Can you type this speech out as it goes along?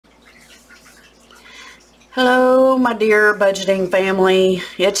Hello, my dear budgeting family.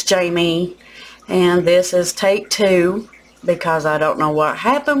 It's Jamie, and this is take two because I don't know what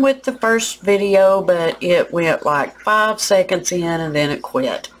happened with the first video, but it went like 5 seconds in and then it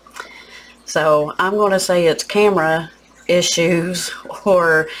quit. So I'm going to say it's camera issues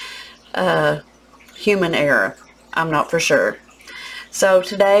or human error. I'm not for sure. So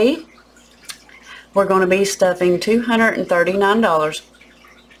today we're going to be stuffing $239.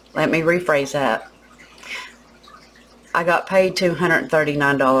 Let me rephrase that. I got paid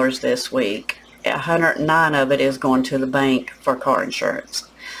 $239 this week. 109 of it is going to the bank for car insurance.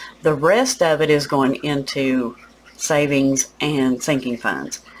 The rest of it is going into savings and sinking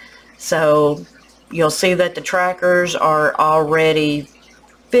funds. So you'll see that the trackers are already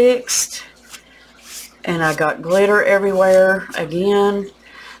fixed, and I got glitter everywhere again.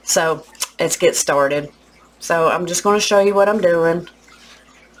 So let's get started. So I'm just going to show you what I'm doing.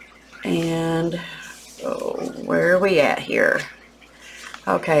 And where are we at here?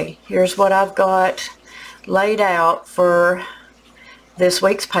 Okay, here's what I've got laid out for this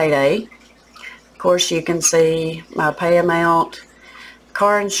week's payday. Of course, you can see my pay amount,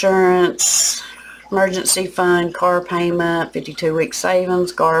 car insurance, emergency fund, car payment, 52-week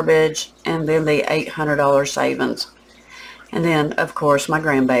savings, garbage, and then the $800 savings. And then, of course, my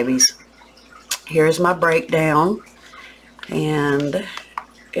grandbabies. Here's my breakdown, and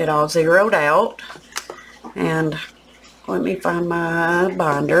it all zeroed out. And let me find my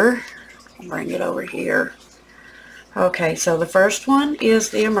binder. Bring it over here. Okay, so the first one is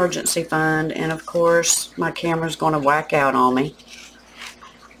the emergency fund, and of course my camera's going to whack out on me.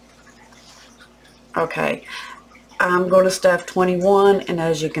 Okay, I'm going to stuff 21, and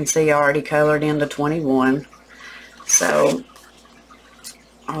as you can see I already colored in the 21. So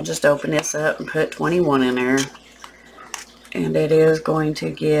I'll just open this up and put 21 in there. And it is going to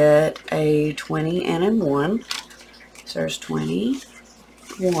get a 20 and a 1. So there's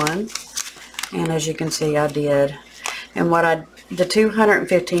 21. And as you can see, I did. And the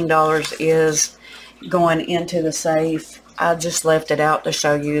 $215 is going into the safe. I just left it out to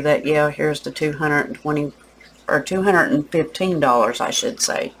show you that, yeah, here's the $220 or $215, I should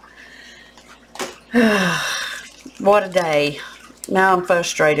say. What a day. Now I'm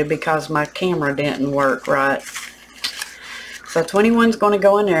frustrated because my camera didn't work right. So 21 is going to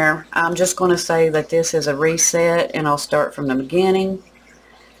go in there. I'm just going to say that this is a reset, and I'll start from the beginning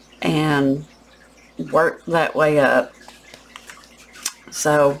and work that way up.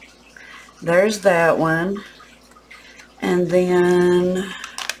 So there's that one. And then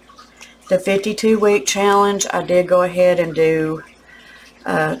the 52-week challenge, I did go ahead and do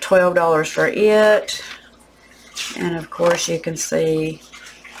 $12 for it. And of course you can see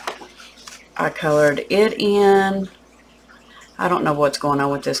I colored it in. I don't know what's going on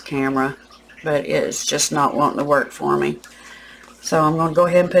with this camera, but it's just not wanting to work for me. So I'm going to go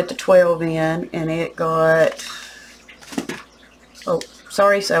ahead and put the 12 in, and it got, oh,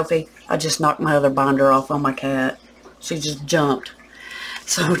 sorry Sophie, I just knocked my other binder off on my cat. She just jumped.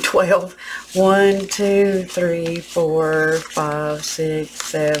 So 12, 1, 2, 3, 4, 5, 6,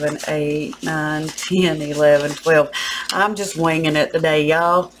 7, 8, 9, 10, 11, 12. I'm just winging it today,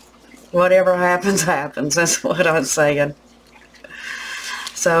 y'all. Whatever happens, happens. That's what I'm saying.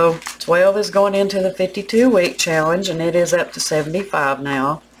 So 12 is going into the 52-week challenge, and it is up to 75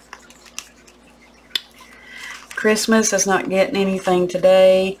 now. Christmas is not getting anything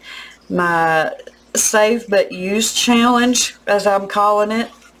today. My save but use challenge, as I'm calling it,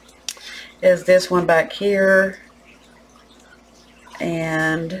 is this one back here.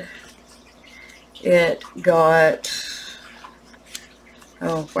 And it got,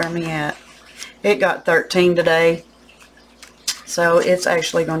 oh, where am I at? It got 13 today. So it's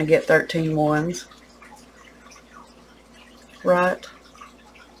actually going to get 13 ones. Right?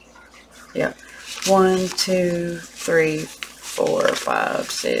 Yeah. 1, 2, 3, 4,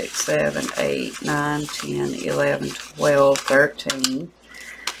 5, 6, 7, 8, 9, 10, 11, 12, 13.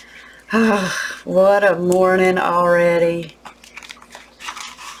 What a morning already.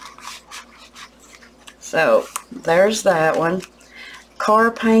 So there's that one. Car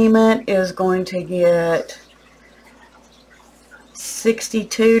payment is going to get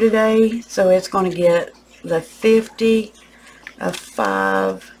 62 today, so it's going to get the 50 of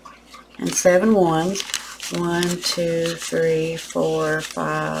 5 and 7 ones. 1, 2, 3, 4,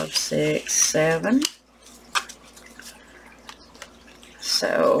 5, 6, 7.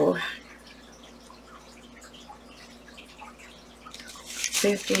 So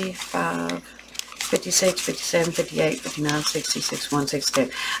 55, 56, 57, 58, 59, 60, 61,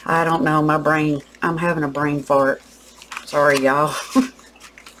 62. I don't know, my brain, I'm having a brain fart. Sorry, y'all.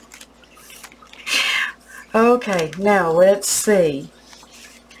 Okay, now let's see.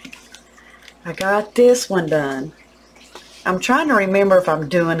 I got this one done. I'm trying to remember if I'm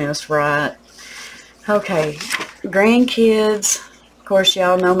doing this right. Okay, grandkids. Of course,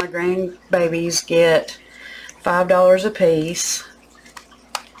 y'all know my grandbabies get $5 a piece.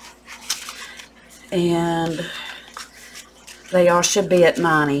 And they all should be at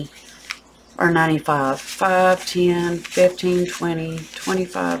 90 or 95. 5, 10, 15, 20,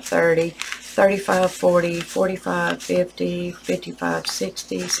 25, 30, 35, 40, 45, 50, 55,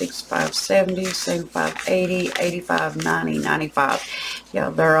 60, 65, 70, 75, 80, 85, 90, 95. Yeah,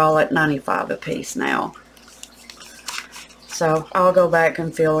 they're all at 95 a piece now. So I'll go back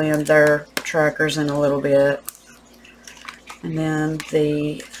and fill in their trackers in a little bit. And then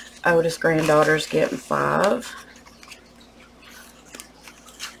the oldest granddaughter's getting 5.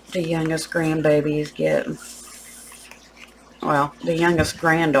 The youngest grandbaby is getting, well, the youngest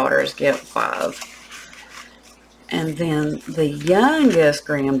granddaughter is getting 5. And then the youngest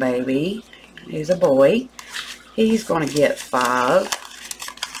grandbaby, he's a boy, he's going to get 5.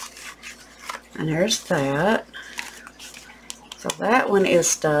 And there's that. So that one is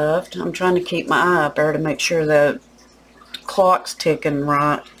stuffed. I'm trying to keep my eye up there to make sure the clock's ticking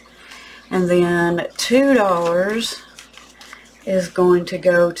right. And then $2 is going to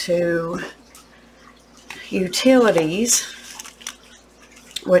go to utilities,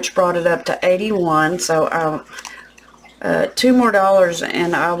 which brought it up to 81. So $2 more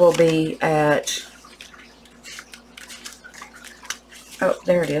and I will be at, oh,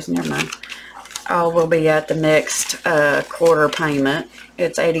 there it is, never mind. I will be at the next quarter payment.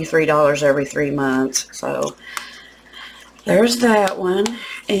 It's $83 every 3 months. So there's that one.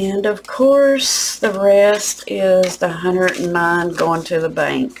 And of course the rest is the 109 going to the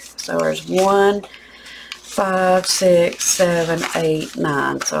bank. So there's 1, 5, 6, 7, 8,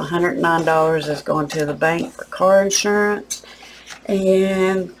 9. So $109 is going to the bank for car insurance.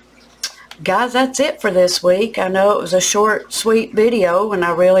 And guys, that's it for this week. I know it was a short, sweet video, and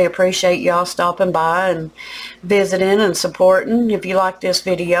I really appreciate y'all stopping by and visiting and supporting. If you like this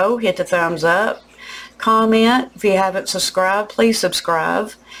video, hit the thumbs up. Comment. If you haven't subscribed, please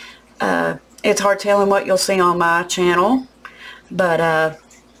subscribe. It's hard telling what you'll see on my channel. But,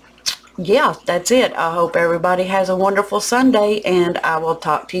 yeah, that's it. I hope everybody has a wonderful Sunday, and I will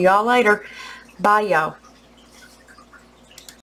talk to y'all later. Bye, y'all.